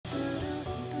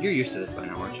You're used to this by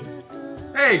now, aren't you?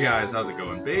 Hey guys, how's it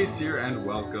going? Base here, and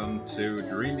welcome to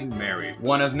Dreaming Mary.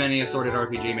 One of many assorted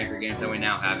RPG Maker games that we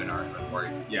now have in our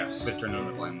inventory. Yes. Just turned on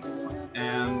the flame.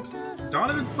 And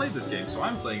Donovan's played this game, so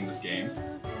I'm playing this game.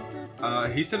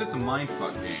 He said it's a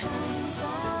mindfuck game.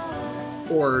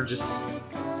 Or just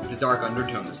the dark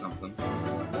undertones or something.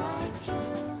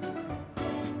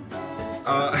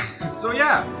 So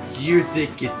yeah. You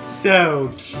think it's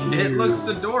so cute. It looks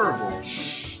adorable.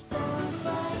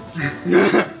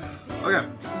 Okay,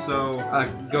 so...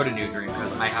 go to New Dream,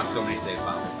 because I have so many save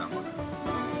files now.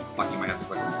 Fuck, you might have to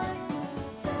click them.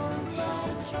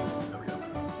 There we go.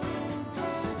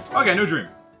 Okay, New Dream.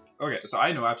 Okay, so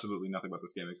I know absolutely nothing about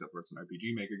this game except for it's an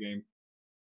RPG Maker game.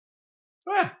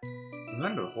 So yeah. It was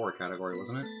under the horror category,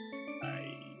 wasn't it?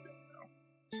 I don't know.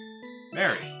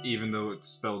 Mary, even though it's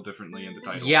spelled differently in the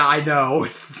title. Yeah, I know.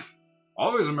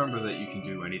 Always remember that you can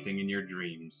do anything in your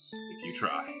dreams if you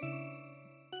try.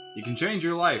 You can change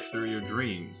your life through your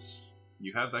dreams.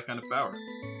 You have that kind of power.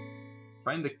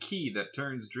 Find the key that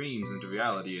turns dreams into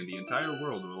reality and the entire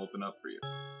world will open up for you.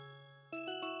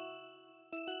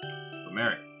 But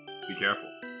Mary, be careful.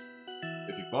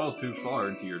 If you fall too far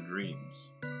into your dreams,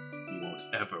 you won't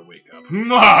ever wake up. You'll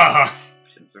die.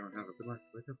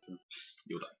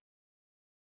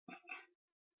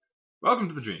 Welcome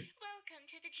to the dream. Welcome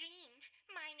to the dream.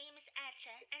 My name is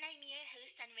Atcha, and I'm your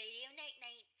host on Radio Night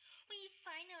Night. We've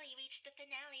finally reached the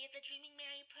finale of the Dreaming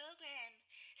Mary program.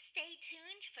 Stay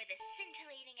tuned for the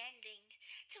scintillating ending.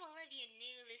 To all of you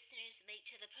new listeners late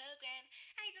to the program,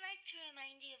 I'd like to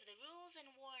remind you of the rules and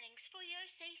warnings for your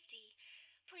safety.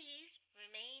 Please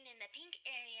remain in the pink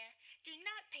area. Do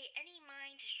not pay any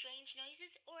mind to strange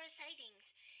noises or sightings.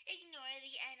 Ignore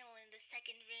the animal in the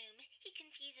second room. He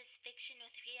confuses fiction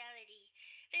with reality.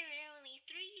 There are only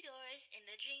 3 doors in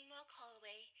the Dreamwalk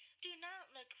hallway. Do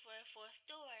not look for a 4th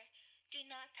door. Do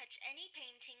not touch any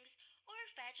paintings or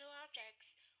fragile objects.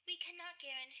 We cannot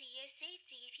guarantee your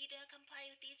safety if you don't comply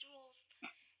with these rules.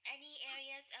 Any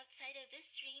areas outside of this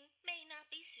dream may not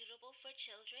be suitable for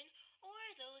children or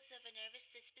those of a nervous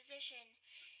disposition.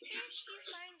 If you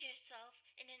find yourself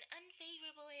in an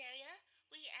unfavorable area,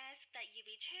 we ask that you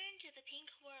return to the pink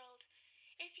world.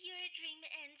 If your dream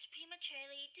ends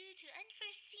prematurely due to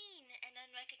unforeseen and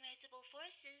unrecognizable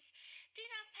forces, do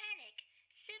not panic.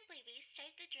 Simply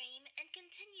restart the dream and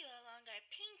continue along our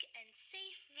pink and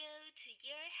safe road to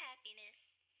your happiness.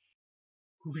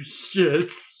 Shit.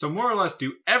 So more or less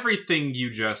do everything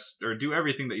you do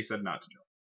everything that you said not to do.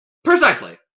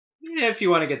 Precisely. If you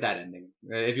want to get that ending.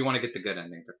 If you want to get the good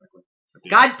ending, technically.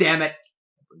 God damn it!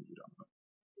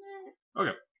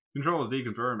 Okay. Control is D,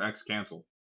 confirm, X, cancel.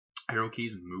 Arrow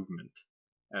keys, movement.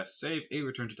 S, save, A,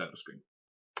 return to title screen.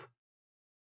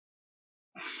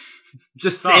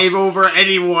 Just save over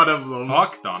any one of them.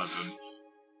 Fuck Donovan.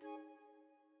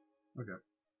 Okay.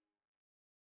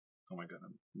 Oh my god,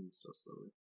 I'm moving so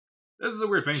slowly. This is a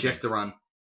weird painting. Shift to run.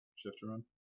 Shift to run.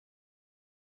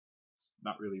 It's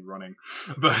not really running,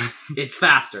 but it's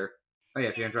faster. Oh yeah,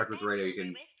 if you interact with the radio, you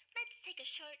can. Let's take a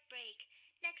short break.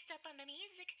 Next up on the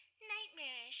music,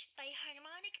 Nightmarish by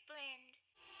Harmonic Blend.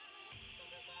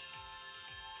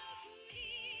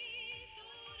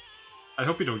 I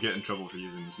hope you don't get in trouble for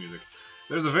using this music.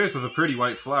 There's a vase with a pretty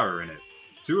white flower in it.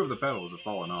 2 of the petals have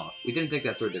fallen off. We didn't take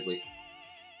that through, did we?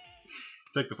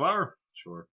 Take the flower?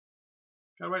 Sure.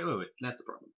 Got a white lily. That's the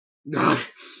problem. God.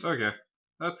 Okay.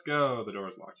 Let's go. The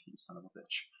door's locked, you son of a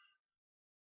bitch.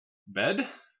 Bed?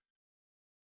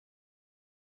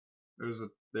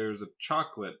 There's a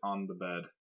chocolate on the bed.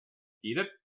 Eat it?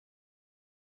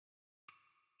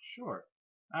 Sure.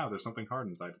 Oh, there's something hard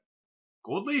inside.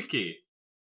 Gold leaf key.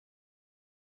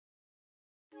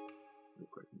 Real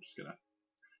quick, I'm just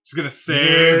gonna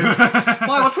save.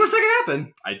 Why? What's the worst that can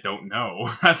happen? I don't know.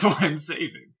 That's why I'm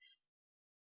saving.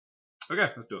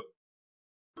 Okay, let's do it.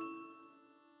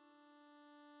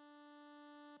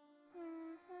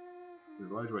 There's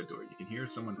a large white door. You can hear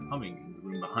someone humming in the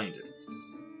room behind it.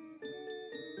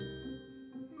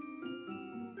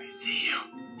 I see you.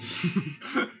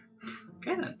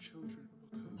 Okay then.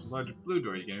 There's a large blue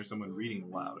door. You can hear someone reading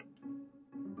aloud.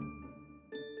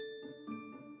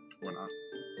 Or not.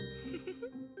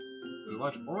 There's a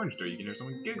large orange door. You can hear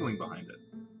someone giggling behind it.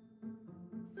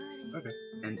 Okay.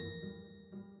 And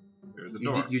there's a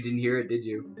door. You didn't hear it, did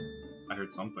you? I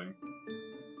heard something.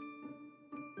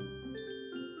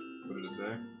 What did it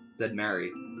say? It said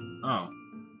Mary. Oh.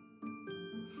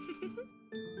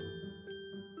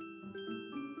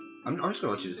 I'm just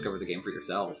gonna let you discover the game for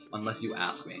yourself, unless you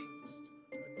ask me.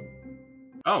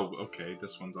 Oh, okay.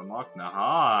 This one's unlocked now.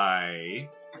 Hi.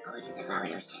 I'm going to devour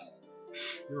your soul.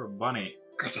 You're a bunny.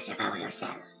 I'm going to devour your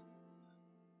soul.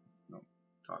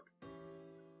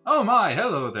 Oh my,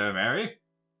 hello there, Mary.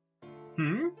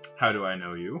 How do I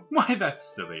know you? Why, that's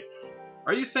silly.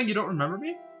 Are you saying you don't remember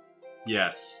me?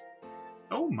 Yes.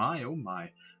 Oh my, oh my.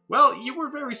 Well, you were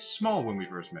very small when we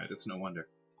first met, it's no wonder.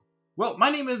 Well, my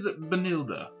name is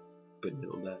Benilda.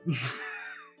 Benilda.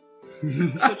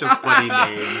 Such a funny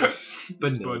name.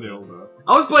 Benilda.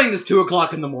 I was playing this 2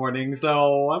 o'clock in the morning,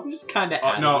 so I'm just kind of.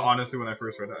 No, honestly, when I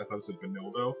first read it, I thought it said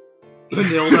Benildo.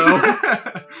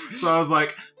 Benildo. So I was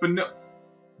like, Benilda.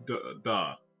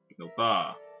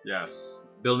 Benilda. Yes.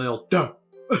 Benilda.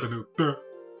 Benilda.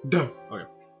 Duh. Okay.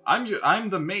 I'm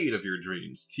the maid of your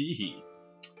dreams. Teehee.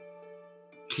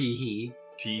 Teehee.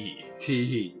 Teehee.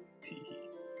 Teehee. Teehee.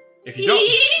 If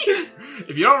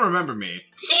you don't remember me,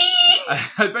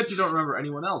 I bet you don't remember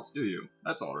anyone else, do you?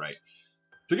 That's all right.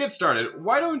 To get started,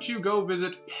 why don't you go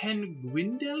visit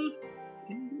Penguindle?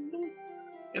 Penguindle?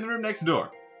 In the room next door.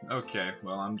 Okay,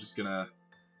 well, I'm just gonna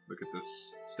look at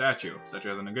this statue. Statue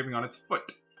has an engraving on its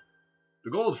foot. The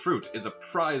gold fruit is a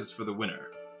prize for the winner.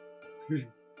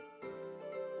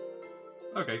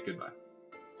 Okay, goodbye.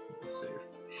 Save.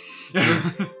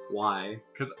 Why?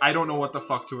 Because I don't know what the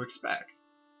fuck to expect.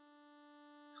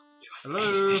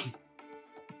 Hello.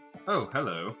 Oh,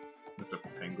 hello, Mr.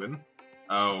 Penguin.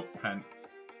 Oh,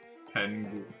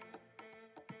 Penguin.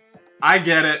 I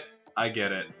get it. I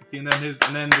get it. See, and then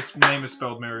this name is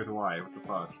spelled Mary with a Y. What the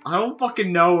fuck? I don't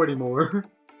fucking know anymore.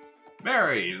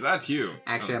 Mary, is that you?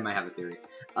 Actually, I might have a theory.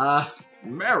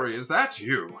 Mary, is that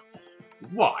you?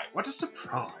 Why, what a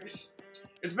surprise.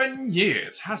 It's been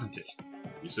years, hasn't it?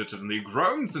 You've certainly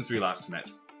grown since we last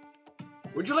met.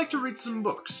 Would you like to read some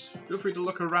books? Feel free to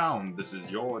look around. This is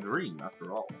your dream,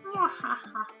 after all.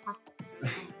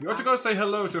 You ought to go say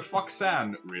hello to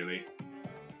Foxanne, really.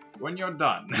 When you're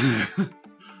done.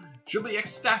 She'll be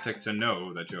ecstatic to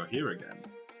know that you're here again.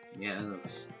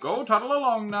 Yes. Go toddle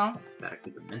along now.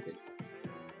 Ecstatically demented.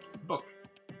 Book.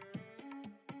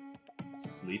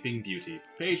 Sleeping Beauty.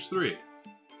 Page 3.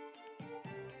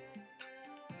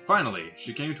 Finally,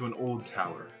 she came to an old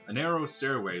tower. A narrow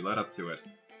stairway led up to it.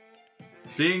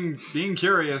 Being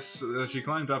curious, she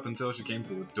climbed up until she came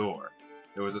to a door.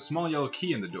 There was a small yellow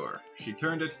key in the door. She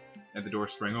turned it, and the door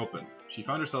sprang open. She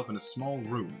found herself in a small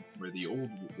room where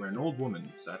an old woman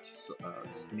sat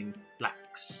spinning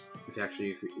flax.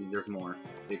 Actually, there's more.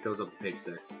 It goes up to page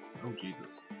 6. Oh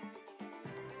Jesus!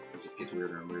 It just gets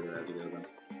weirder and weirder as you go then.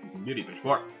 Sleeping Beauty, page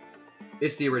 4.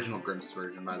 It's the original Grimm's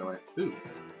version, by the way. Ooh,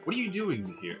 what are you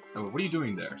doing here? Oh, what are you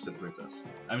doing there? Said the princess.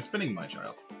 I'm spinning, my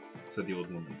child, said the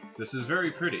old woman. This is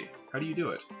very pretty. How do you do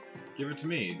it? Give it to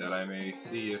me, that I may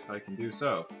see if I can do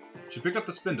so. She picked up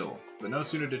the spindle, but no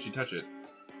sooner did she touch it,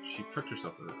 she pricked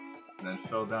herself with it, and then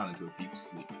fell down into a deep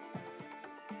sleep.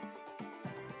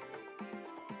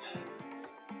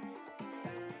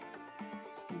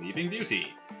 Sleeping Beauty,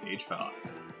 page 5.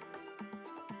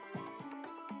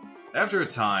 After a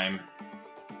time,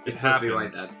 it happened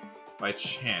Like that. by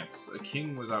chance. A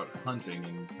king was out hunting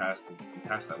and passed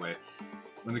that way.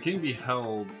 When the king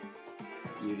beheld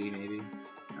Beauty, maybe?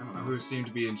 I don't know. who seemed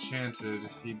to be enchanted,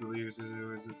 he believed it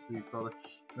was a sleep called,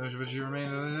 but she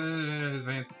remained in his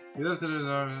veins. He lifted his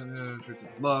arm, treats of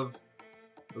love.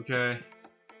 Okay.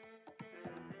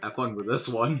 Have fun with this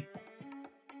one.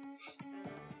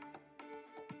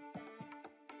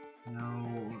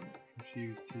 No,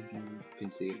 confused to be.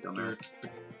 Conceived, dumbass.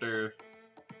 Dur.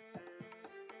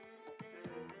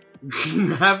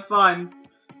 Have fun.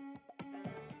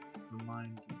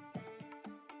 Remind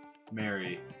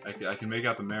Mary. I can make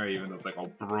out the Mary even though it's like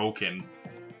all broken.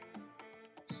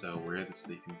 So we're the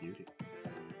Sleeping Beauty.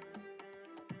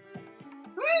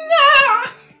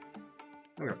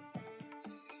 Okay.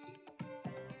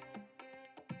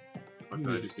 What did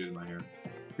I just do to my hair?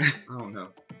 I don't know.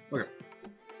 Okay.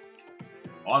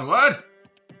 Onward!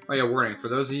 Oh yeah, warning. For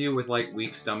those of you with like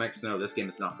weak stomachs, no, this game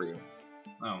is not for you.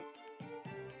 Oh.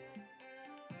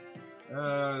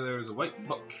 There's a white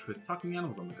book with talking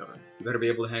animals on the cover. You better be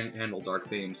able to handle dark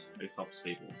themes. Aesop's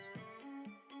Fables.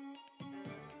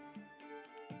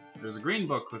 There's a green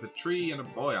book with a tree and a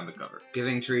boy on the cover.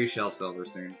 Giving Tree Shelf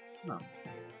Silverstein. No.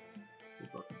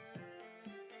 Good book.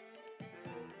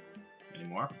 Any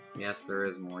more? Yes, there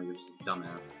is more. You're just a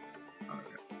dumbass. Oh,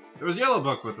 okay. There was a yellow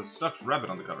book with a stuffed rabbit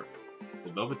on the cover.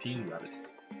 The Velveteen Rabbit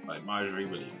by Marjorie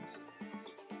Williams.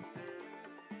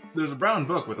 There's a brown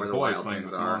book with Where a the boy wild playing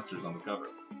things with are. monsters on the cover.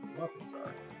 Where the wild things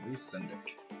are. Lee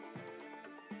Sendick.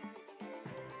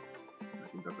 I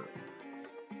think that's it.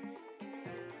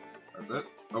 That's it?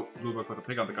 Oh, blue book with a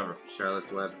pig on the cover.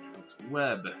 Charlotte's Web. It's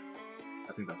Web.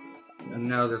 I think that's it. Yes.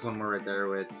 No, there's one more right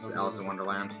there. It's Okay. Alice in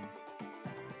Wonderland.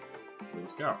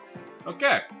 Let's go.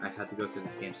 Okay. I've had to go through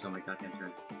this game so many goddamn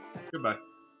times. Goodbye.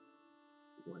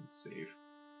 go ahead and save.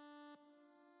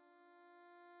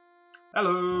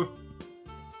 Hello!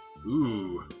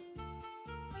 Ooh.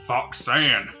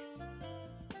 Foxanne!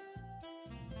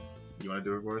 You wanna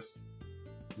do it for us?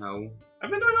 No.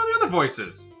 I've been doing all the other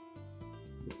voices!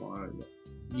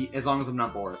 As long as I'm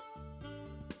not Boris.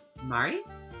 Mari?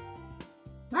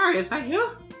 Mari, is that you?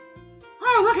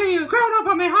 Oh, look at you, grown up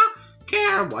on me, huh?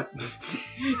 Care what?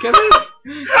 Can we?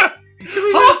 Huh?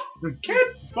 Kid?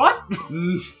 What?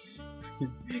 Can't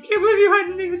believe you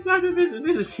hadn't even started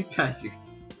business these past years.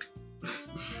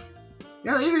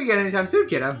 You're not leaving again anytime soon,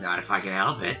 kiddo. Not if I can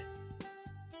help it.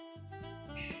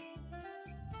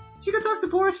 You could talk to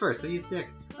Boris first, so you stick.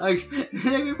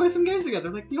 Maybe we play some games together,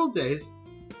 like the old days.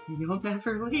 You'll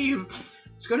never leave.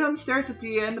 Just go down the stairs at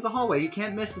the end of the hallway. You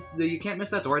can't miss it. You can't miss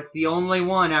that door. It's the only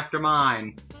one after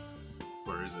mine.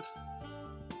 Where is it?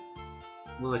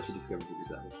 We'll let you discover for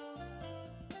yourself.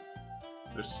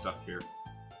 There's stuff here.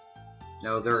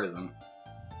 No, there isn't.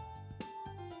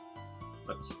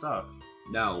 What stuff?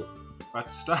 No. What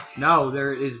stuff? No,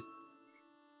 there is.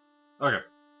 Okay.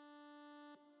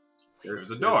 There's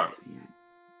a door.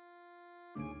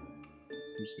 I'm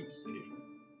just gonna save.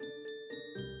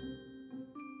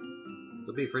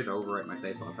 Don't be afraid to overwrite my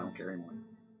save slots. I don't care anymore.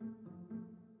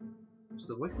 Is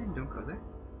the voice name Don't Go There?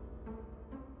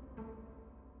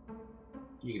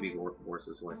 You can be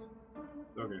Boris's voice.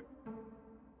 Okay.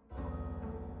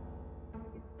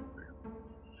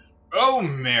 Oh,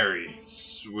 Mary,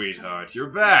 sweetheart, you're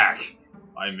back!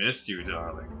 I missed you,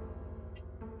 darling.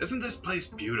 Isn't this place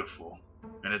beautiful?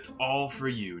 And it's all for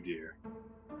you, dear.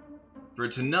 For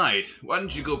tonight, why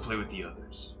don't you go play with the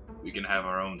others? We can have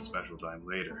our own special time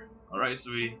later. Alright,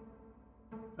 sweetie?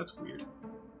 That's weird.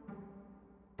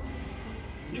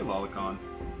 See a lolicon.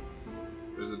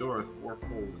 There's a door with 4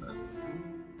 holes in it.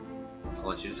 I'll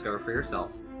let you discover for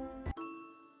yourself.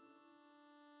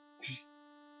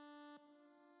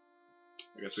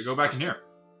 I guess we go back in here.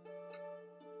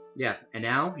 Yeah, and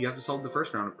now you have to solve the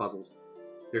first round of puzzles.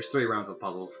 There's 3 rounds of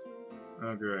puzzles.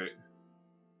 Oh, great.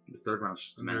 The third round's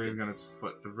just The berry's demented. got its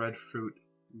foot. The red fruit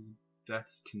is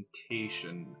death's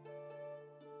temptation.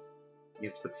 You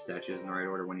have to put the statues in the right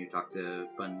order when you talk to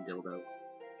Bun Dildo.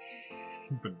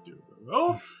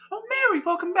 Oh, Mary,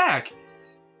 welcome back.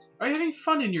 Are you having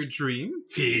fun in your dream?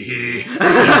 Tee.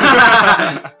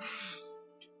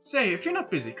 Say, if you're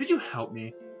not busy, could you help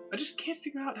me? I just can't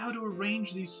figure out how to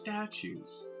arrange these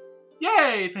statues.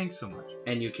 Yay! Thanks so much.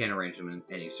 And you can't arrange them in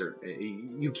any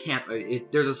certain. You can't.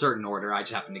 There's a certain order. I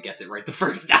just happened to guess it right the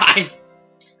first time.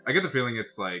 I get the feeling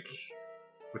it's like,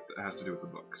 it has to do with the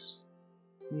books.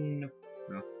 No.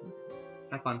 No?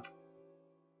 Have fun.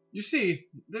 You see,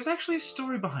 there's actually a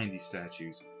story behind these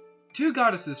statues. 2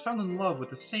 goddesses fell in love with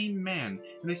the same man,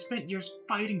 and they spent years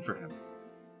fighting for him.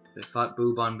 They fought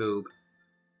boob on boob.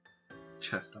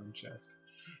 Chest on chest.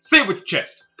 Say it with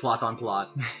chest! Plot on plot.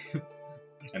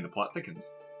 And the plot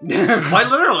thickens. Quite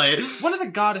literally. One of the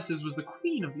goddesses was the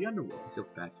queen of the underworld. I feel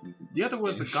bad for you. The other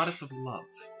was the goddess of love.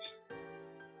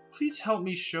 Please help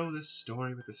me show this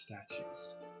story with the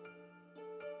statues.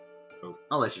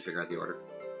 I'll let you figure out the order.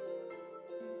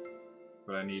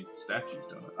 But I need statues,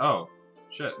 don't I? Oh,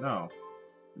 shit, no.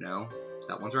 No,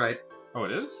 that one's right. Oh,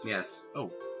 it is? Yes. Oh.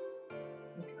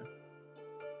 Okay.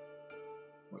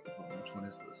 Which one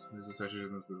is this? There's a statue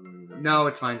of this. No,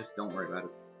 it's fine. Just don't worry about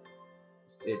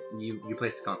it. You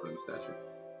placed a confidence statue.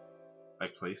 I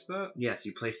placed that? Yes,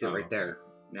 you placed it Oh. right there.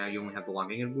 Now you only have the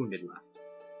belonging and wounded left.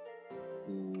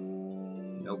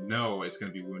 Nope. No, it's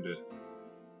gonna be wounded.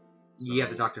 You have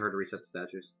to talk to her to reset the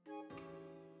statues.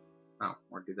 Oh,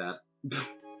 or do that.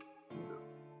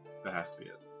 That has to be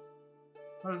it.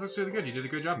 Oh, this looks really good. You did a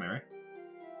good job, Mary.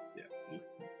 Yeah, see?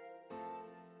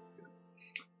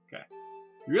 Okay.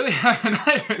 You really have an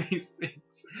eye for these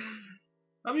things.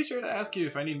 I'll be sure to ask you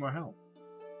if I need more help.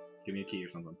 Give me a key or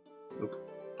something. Nope.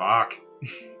 Fuck.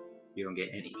 You don't get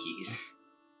any keys.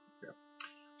 Okay.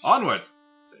 Onwards!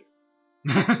 Save.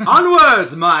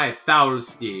 Onwards, my foul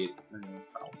steed!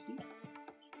 Foul steed?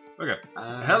 Okay.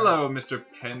 Uh, Hello, Mr.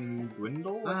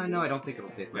 Penguindle? No, I don't think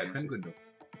it'll say Yeah, answers. Penguindle.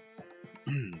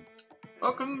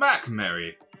 Welcome back,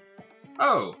 Mary.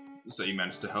 Oh, so you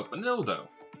managed to help Benildo.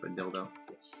 Dildo.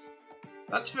 Yes.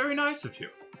 That's very nice of you.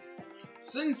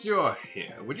 Since you're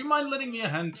here, would you mind lending me a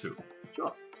hand too?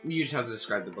 Sure. You just have to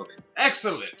describe the book.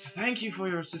 Excellent. Thank you for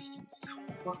your assistance.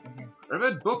 I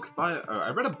read a book by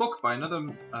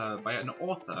an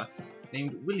author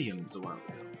named Williams a while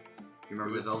ago. You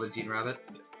remember the Zelda Gene Rabbit?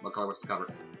 Yes. What color was the cover?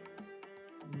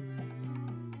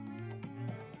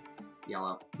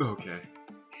 Yellow. Okay.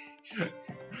 It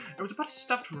was about a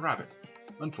stuffed rabbit.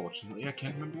 Unfortunately, I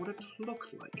can't remember what it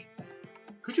looked like.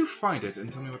 Could you find it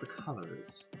and tell me what the color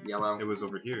is? Yellow. It was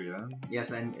over here, yeah?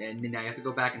 Yes, and now you have to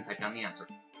go back and type down the answer.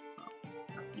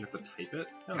 You have to type it?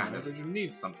 No, Kind of. did you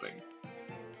need something?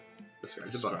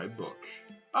 Describe the book. Describe book.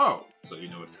 Oh, so you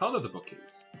know what color the book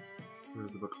is.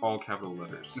 Where's the book? All capital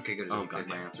letters. Okay, good. Oh, Type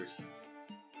my goddamn. answers.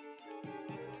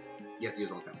 You have to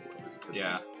use all capital letters. It's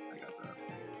Yeah, I got that.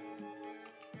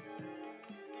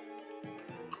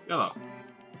 Yellow.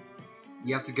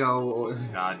 You have to go.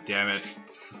 God damn it.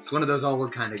 It's one of those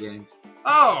old kind of games.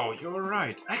 Oh, you're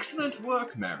right. Excellent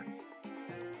work, Mary.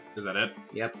 Is that it?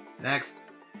 Yep. Next.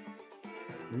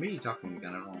 Me you talking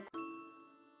again at all?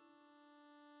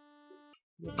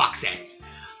 Foxy.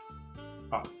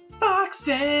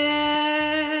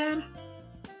 Foxen!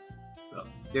 What's up?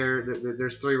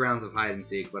 There's 3 rounds of hide and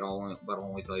seek, but I'll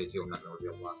only tell you 2. I'm not gonna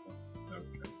reveal the last one.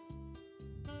 Okay.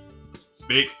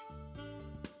 Speak.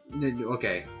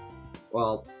 Okay.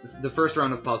 Well, the first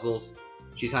round of puzzles,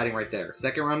 she's hiding right there.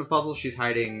 Second round of puzzles, she's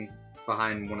hiding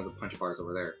behind one of the punch bars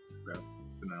over there.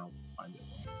 And then I'll find it.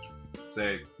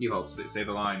 Say. You hope. Say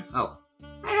the lines. Oh.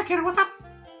 Hey, kid, what's up?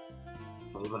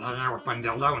 With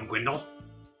Bundildo and Gwindle.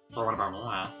 So what about me,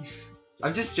 huh?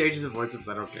 I'm just changing the voices,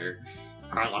 I don't care.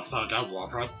 Alright, let's play a game,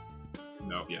 okay?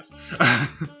 No, yes.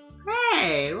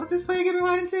 Hey, let's just play a game of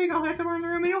hide and seek. I'll hide somewhere in the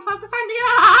room and you'll have to find me.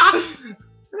 Ah!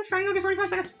 For this round, you'll get 45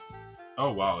 seconds.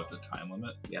 Oh, wow, it's a time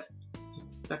limit? Just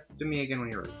step to me again when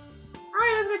you're ready.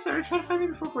 Alright, let's get started. Try to find me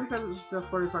before 45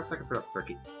 seconds are up,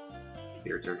 turkey.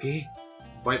 Dear turkey.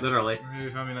 Quite literally. Okay,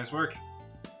 you found me nice work.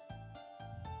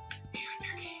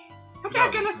 I'm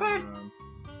talking this way.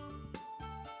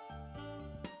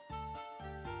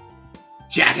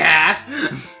 Jackass!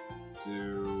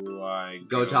 Do I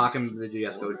Go talk him. to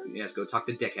Yes, go. boys? Yes, go talk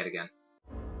to Dickhead again.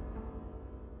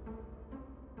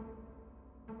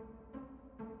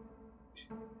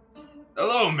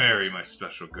 Hello, Mary, my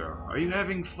special girl. Are you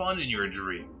having fun in your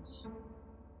dreams?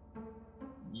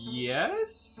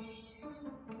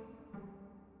 Yes?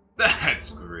 That's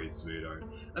great, sweetheart.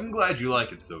 I'm glad you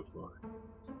like it so far.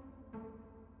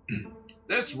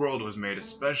 This world was made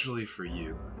especially for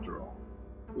you, after all.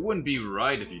 It wouldn't be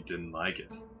right if you didn't like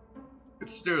it.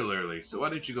 It's still early, so why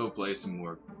don't you go play some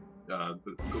more? Go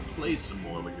play some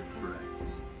more with your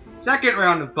friends. Second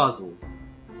round of puzzles.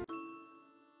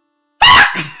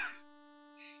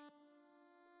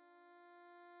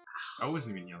 I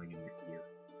wasn't even yelling in your ear.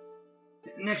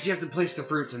 Next, you have to place the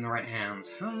fruits in the right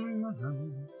hands.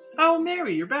 Oh,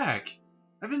 Mary, you're back.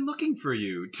 I've been looking for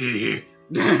you. Do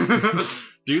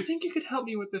you think you could help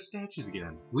me with the statues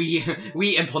again? we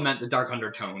implement the dark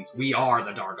undertones. We are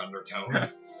the dark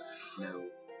undertones.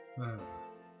 No.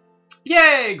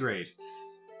 Yay, great.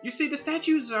 You see, the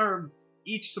statues are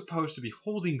each supposed to be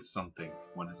holding something.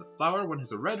 One has a flower, one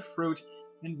has a red fruit,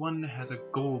 and one has a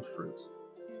gold fruit.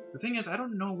 The thing is, I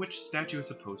don't know which statue is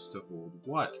supposed to hold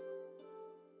what.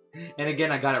 And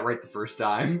again, I got it right the first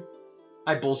time.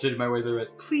 I bullshitted my way through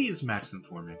it. Please match them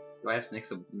for me. Do I have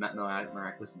Snake's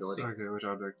miraculous ability? Okay, which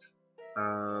object?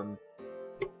 Hold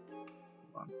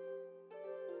on.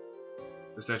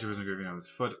 The statue was engraving on his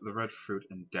foot, the red fruit,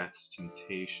 and death's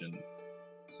temptation.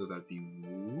 So that'd be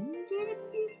wounded?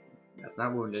 That's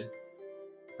not wounded.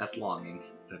 That's longing.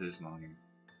 That is longing.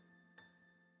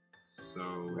 So...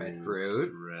 Red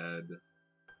fruit. Red.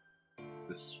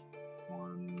 This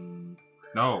one...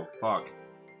 No, fuck.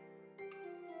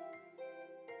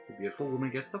 The beautiful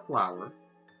woman gets the flower.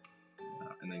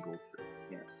 And then gold fruit.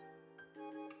 Yes.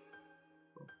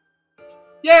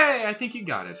 Yay! I think you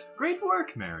got it. Great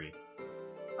work, Mary.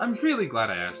 I'm really glad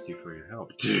I asked you for your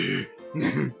help.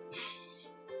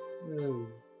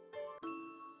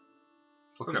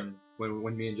 Okay.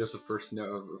 When me and Joseph first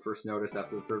noticed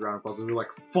after the third round of puzzle, we were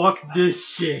like, "Fuck this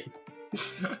shit."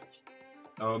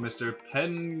 Oh, Mr.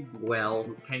 Well,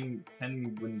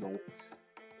 Penguindle.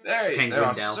 There are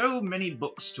Penguindale. so many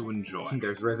books to enjoy.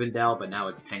 there's Rivendell, but now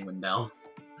it's Penguindell.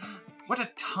 What a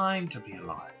time to be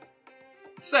alive.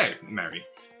 Say, Mary,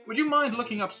 would you mind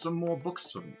looking up some more books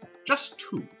for me? Just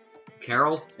 2.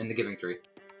 Carol and the Giving Tree.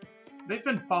 They've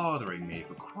been bothering me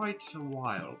for quite a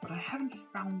while, but I haven't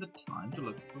found the time to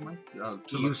look for myself.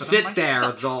 You sit there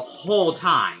the whole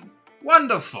time.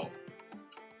 Wonderful!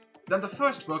 Then the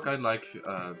first book I'd like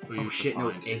for you to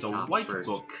no, find it's is a Aesop's white first.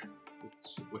 book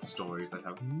with stories that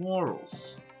have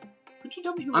morals. Could you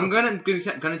tell me who I'm wrote it?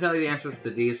 gonna tell you the answers to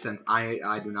these since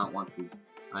I do not want to.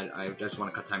 I just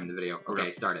want to cut time in the video.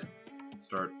 Okay, start it.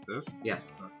 Start this? Yes.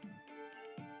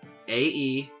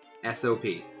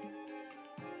 A-E-S-O-P.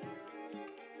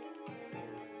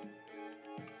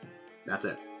 That's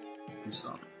it.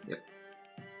 Aesop. Yep.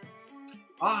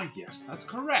 Ah, yes, that's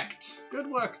correct. Good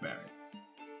work, Mary.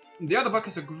 The other book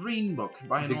is a green book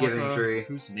by an The Giving author Tree.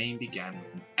 whose name began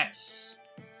with an S.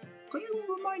 Could you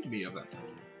remind me of that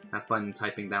title? Have fun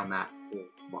typing down that whole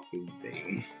fucking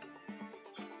thing.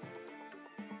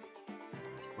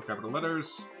 All capital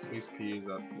letters, space key is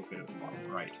up, located at the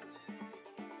bottom right.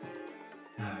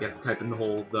 You have to type in the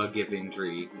whole The Giving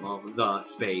Tree. Well, the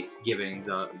space, giving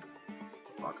the...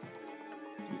 Fuck.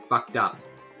 You fucked up.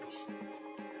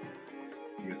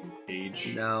 You got some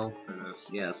page No. for this.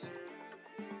 Yes.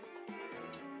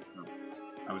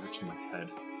 I was itching my head.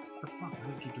 What the fuck? How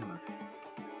does it keep doing that?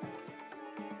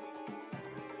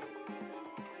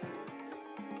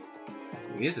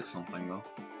 The music's something, though.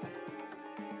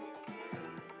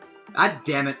 God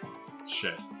damn it.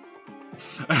 Shit.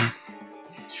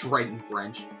 It's right in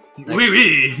French. Oui,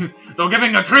 oui! They're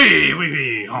giving a tree! Oui,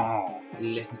 oui! Oh!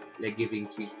 Le Giving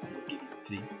Tree.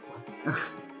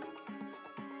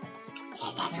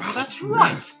 Oh, that's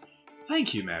right!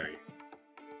 Thank you, Mary.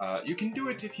 You can do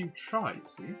it if you try, you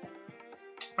see.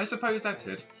 I suppose that's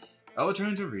it. I'll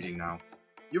return to reading now.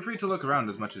 You're free to look around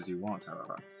as much as you want,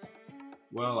 however.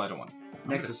 Well, I don't want to. I'm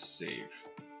gonna save.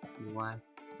 Why?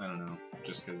 I don't know.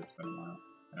 Just because it's been a while.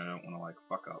 And I don't want to, like,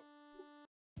 fuck up.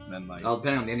 And then, like... Well,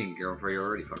 depending on the ending, girlfriend, you're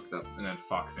already fucked up. And then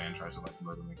Foxanne tries to, like,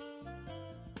 murder me.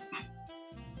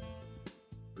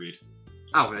 Read.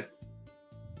 Oh, good.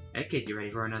 Okay, you ready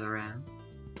for another round?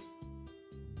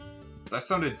 That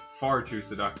sounded far too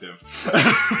seductive.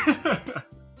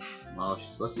 Well,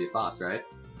 she's supposed to be a fox, right?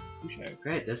 Touche.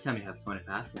 Great, this time you have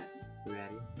 25 seconds. You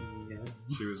ready? Yeah.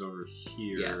 She was over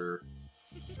here.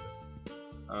 Yes.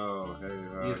 Oh,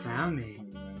 hey. You found me.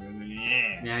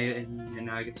 Yeah.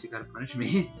 Now I guess you gotta punish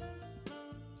me.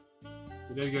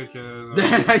 You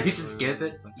just skip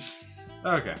it.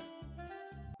 Okay.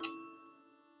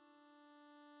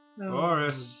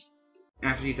 Boris.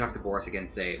 After you talk to Boris again,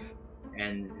 save.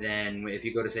 And then if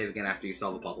you go to save again after you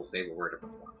solve the puzzle, save over a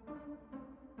different slot.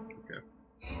 Okay.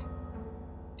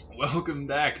 Welcome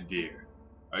back, dear.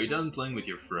 Are you done playing with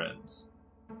your friends?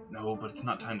 No, but it's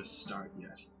not time to start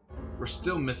yet. We're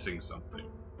still missing something.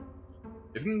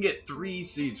 If you can get 3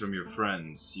 seeds from your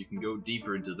friends, you can go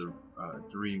deeper into the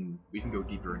dream. We can go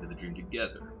deeper into the dream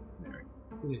together, Mary.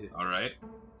 Alright?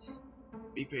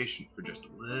 Be patient for just a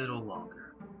little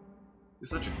longer. You're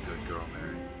such a good girl,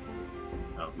 Mary.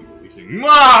 I'll be waiting.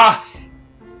 Mwah!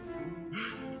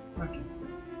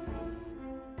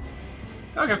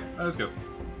 Okay, let's go.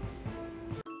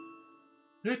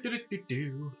 Are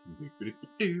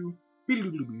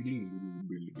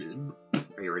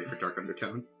you ready for Dark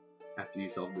Undertones? After you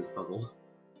solve this puzzle.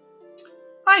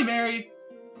 Hi, Mary!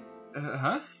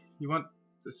 Huh? You want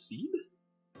the seed?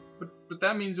 But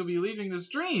that means you'll be leaving this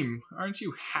dream. Aren't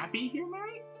you happy here,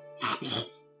 Mary?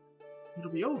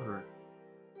 It'll be over.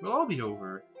 It'll all be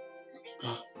over.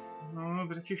 Oh,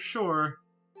 but if you're sure...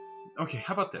 Okay,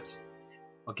 how about this?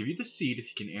 I'll give you the seed if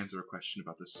you can answer a question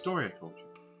about the story I told you.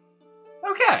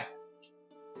 Okay!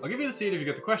 I'll give you the seed if you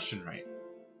get the question right.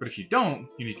 But if you don't,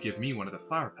 you need to give me one of the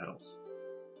flower petals.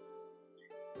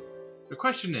 The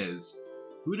question is,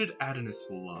 who did Adonis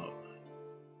love?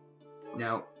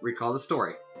 Now, recall the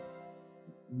story.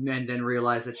 And then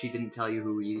realize that she didn't tell you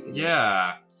who he...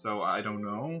 Yeah, so I don't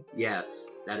know.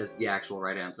 Yes, that is the actual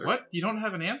right answer. What? You don't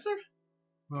have an answer?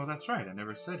 Well, that's right, I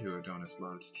never said who Adonis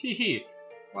loved. Teehee.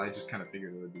 Well, I just kind of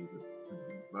figured it would be,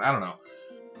 but I don't know.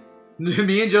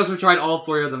 Me and Joseph tried all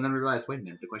 3 of them, then realized, wait a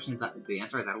minute, the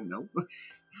answer is I don't know.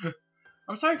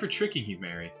 I'm sorry for tricking you,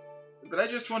 Mary. But I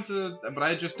just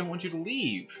don't want you to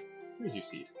leave. Here's your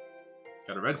seed.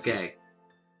 Got a red seed. Okay.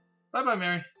 Bye-bye,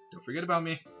 Mary. Don't forget about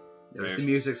me. There's the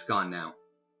music's gone now.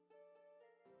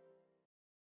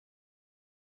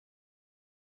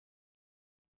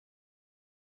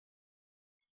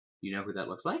 You know who that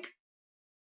looks like?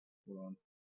 Hold on.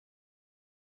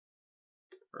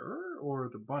 Her or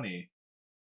the bunny?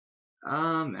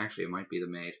 Actually, it might be the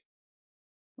maid.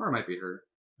 Or it might be her.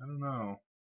 I don't know.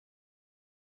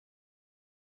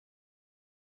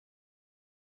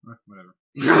 Whatever.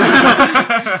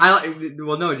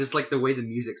 Well, no, just like the way the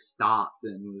music stopped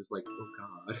and it was like, oh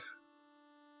god.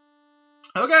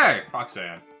 Okay,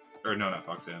 Foxanne. Or no, not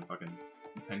Foxanne. Fucking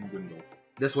Penguindle.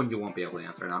 This one you won't be able to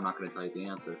answer, and I'm not going to tell you the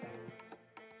answer.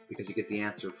 Because you get the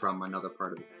answer from another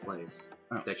part of the place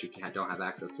that you don't have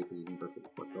access to because you can go to the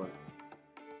fourth door.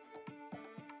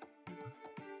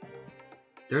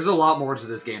 There's a lot more to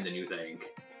this game than you think.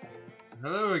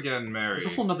 Hello again, Mary. There's a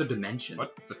whole nother dimension.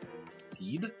 What? The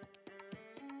seed?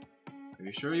 Are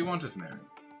you sure you want it, Mary?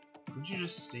 Couldn't you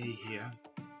just stay here?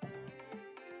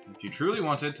 If you truly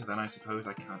want it, then I suppose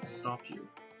I can't stop you.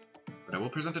 But I will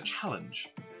present a challenge.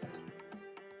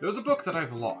 There was a book that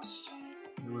I've lost.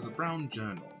 It was a brown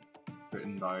journal.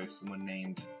 written by someone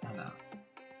named Anna.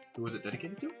 Who was it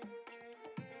dedicated to?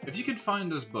 If you can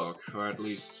find this book, or at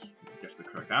least guess the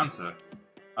correct answer,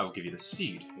 I will give you the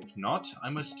seed. If not, I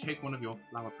must take one of your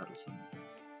flower petals from you.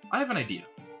 I have an idea.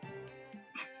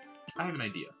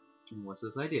 And what's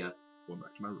this idea? Going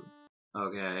back to my room.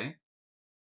 Okay.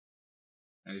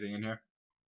 Anything in here?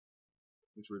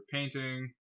 This weird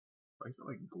painting. Why is it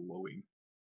like glowing?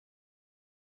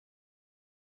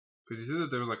 Because you said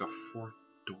that there was like a fourth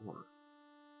door. What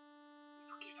the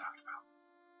fuck are you talking about?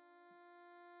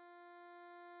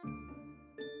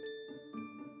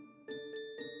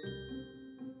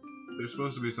 There's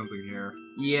supposed to be something here.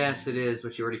 Yes, it is,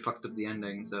 but you already fucked up the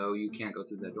ending, so you can't go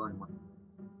through that door anymore.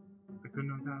 I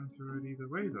couldn't have gotten through it either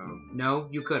way, though. No,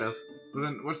 you could have. But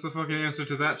then, what's the fucking answer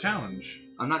to that challenge?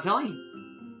 I'm not telling you.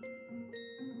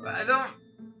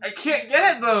 I can't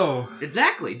get it, though!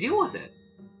 Exactly, deal with it.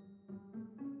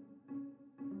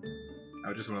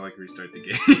 I just want to, like, restart the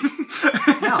game.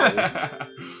 No.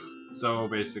 So,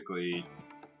 basically...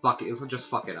 Fuck it, just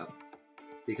fuck it up.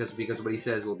 Because what he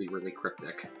says will be really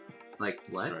cryptic. Like,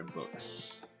 what? Describe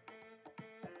books.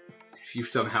 If you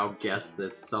somehow guess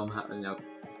this, somehow, you know.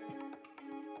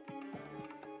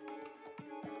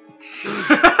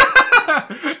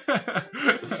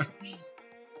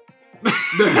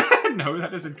 No,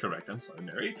 that isn't correct. I'm sorry,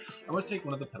 Mary. I must take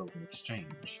one of the petals in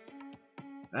exchange.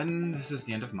 And this is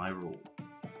the end of my rule.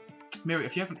 Mary,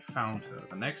 if you haven't found her,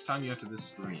 the next time you enter this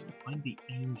stream, find the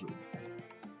angel.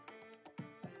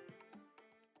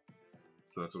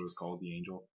 So that's what it was called, the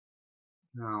angel?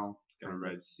 No. Got a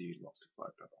red seed, lost a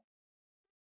flower petal.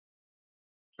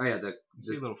 Oh yeah, I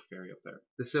see a little fairy up there.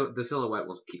 the silhouette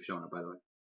will keep showing up, by the way.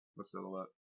 What silhouette?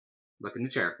 Look in the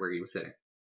chair where he was sitting.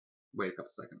 Wait a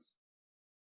couple seconds.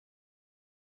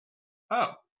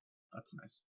 Oh, that's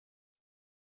nice.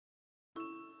 I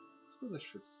suppose I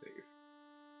should save.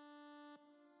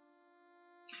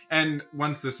 And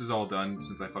once this is all done,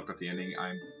 since I fucked up the ending,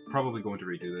 I'm probably going to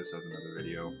redo this as another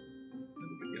video. And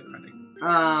we'll get the other ending.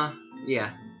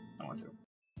 Yeah. I want to.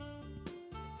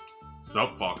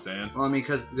 Sup, Foxanne? Well, I mean,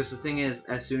 because the thing is,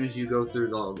 as soon as you go through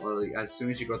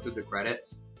the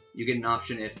credits, you get an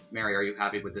option if, Mary, are you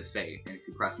happy with this fate? And if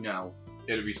you press no,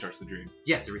 It restarts the dream.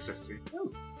 yes, it restarts the dream.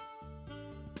 Oh,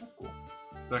 that's cool.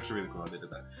 It's actually really cool how they did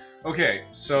that. Okay,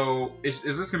 so is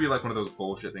this gonna be like one of those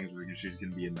bullshit things where she's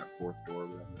gonna be in that fourth door or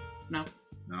whatever? No.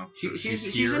 No? So She's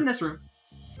here? in this room.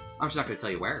 I'm just not going to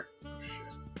tell you where. Oh,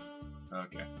 shit.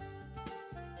 Okay.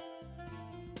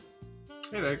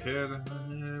 Hey there, kid.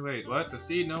 Wait, what? The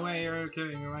seed? No way, you're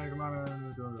kidding. Right, come on,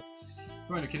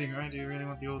 come on, you're kidding, right? Do you really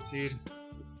want the old seed?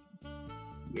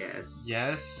 Yes.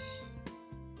 Yes.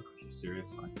 Are you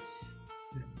serious? Fine.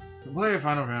 We'll play a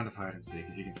final round of hide and seek.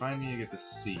 If you can find me, you get the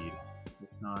seed. If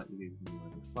not, you get one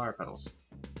of the flower petals.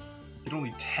 Get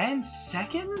only 10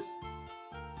 seconds?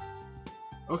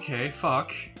 Okay,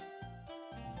 fuck.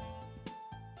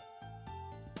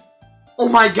 Oh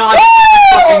my god,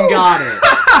 you fucking got it!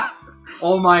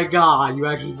 Oh my god, you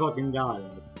actually fucking got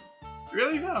it.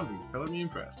 Really found me. Color me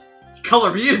impressed.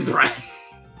 Color me impressed!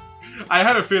 I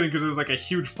had a feeling because it was like a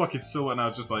huge fucking silhouette and I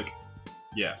was just like,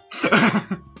 yeah.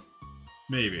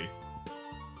 Maybe.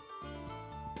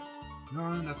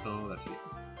 No, that's all. That's the end.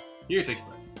 Here, take your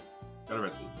present. Got a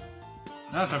red seed.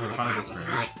 Now it's time for the final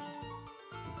experiment.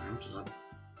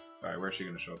 Alright, where's she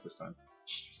gonna show up this time?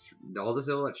 All the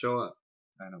silhouettes show up.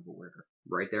 I know, but where?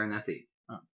 Right there in that seat.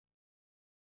 Oh.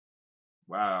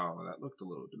 Wow, that looked a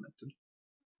little demented.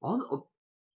 All the,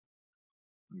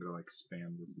 I'm gonna like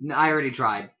spam this. no, I already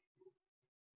tried.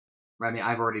 I mean,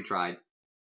 I've already tried.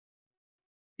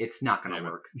 It's not gonna Damn it.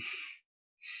 work.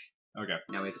 Okay.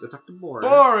 Now we have to go talk to Boris.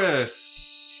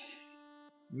 Boris!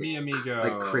 Mi amigo. I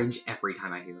cringe every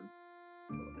time I hear him.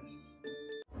 Boris.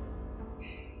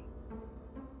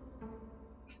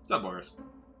 What's up, Boris?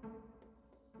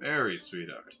 Very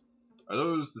sweetheart. Are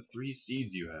those the 3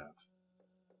 seeds you have?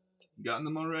 Gotten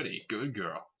them already. Good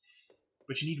girl.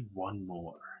 But you need one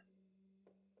more.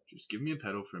 Just give me a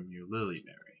petal from your lily,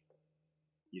 Mary.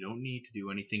 You don't need to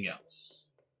do anything else.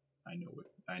 I know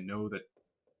it. I know that.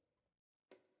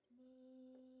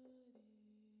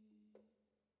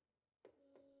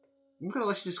 I'm gonna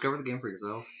let you discover the game for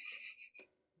yourself.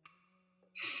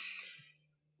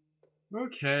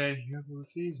 Okay, you have all the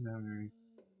seeds now, Mary.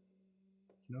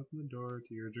 You can open the door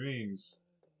to your dreams.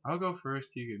 I'll go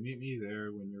first. You can meet me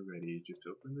there when you're ready. Just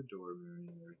open the door, Mary,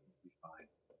 and everything will be fine.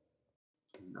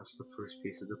 And thus the first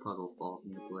piece of the puzzle falls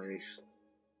into place.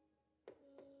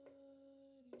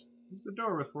 There's a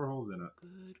door with 4 holes in it.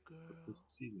 Good girl, There's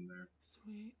seeds in there.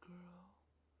 sweet girl,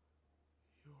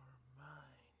 you're mine.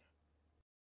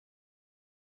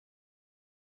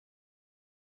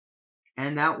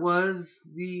 And that was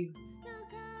the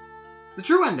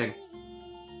true ending.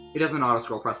 It doesn't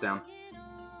auto-scroll, press down.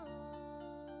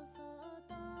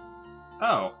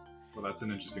 Oh, well, that's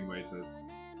an interesting way to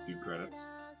do credits.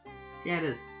 Yeah, it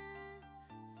is.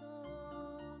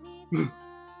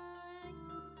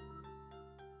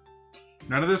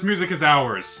 None of this music is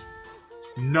ours.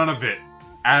 None of it.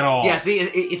 At all. Yeah, see,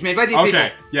 it's made by these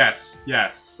Okay, people. yes,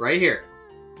 yes. Right here.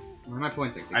 Where am I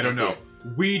pointing? I don't know. See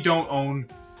it. We don't own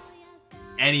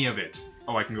any of it.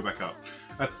 Oh, I can go back up.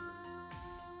 That's...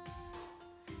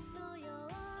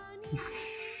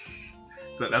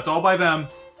 So that's all by them.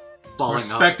 Falling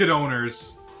Respected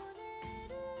owners.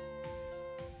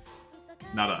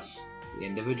 Not us. up. The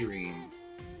end of a dream.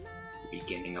 The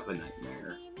beginning of a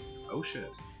nightmare. Oh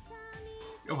shit.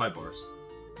 Go high, Boris.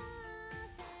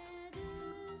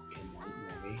 Come on,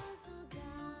 Mary.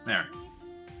 There.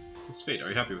 It's fate. Are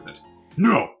you happy with it?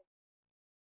 No!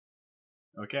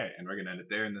 Okay, and we're gonna end it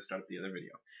there and then start up the other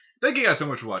video. Thank you guys so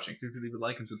much for watching. Feel free to leave a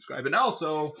like and subscribe, and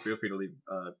also feel free to leave.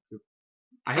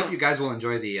 I hope you guys will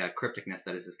enjoy the crypticness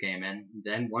that is this game, and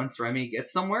then once Remy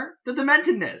gets somewhere, the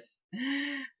dementedness.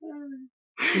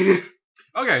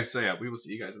 Okay, so yeah, we will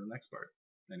see you guys in the next part.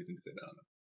 Anything to say about it?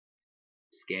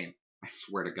 This game, I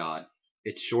swear to God,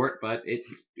 it's short, but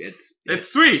it's It's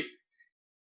sweet.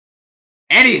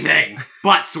 anything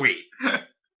but sweet.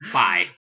 Bye.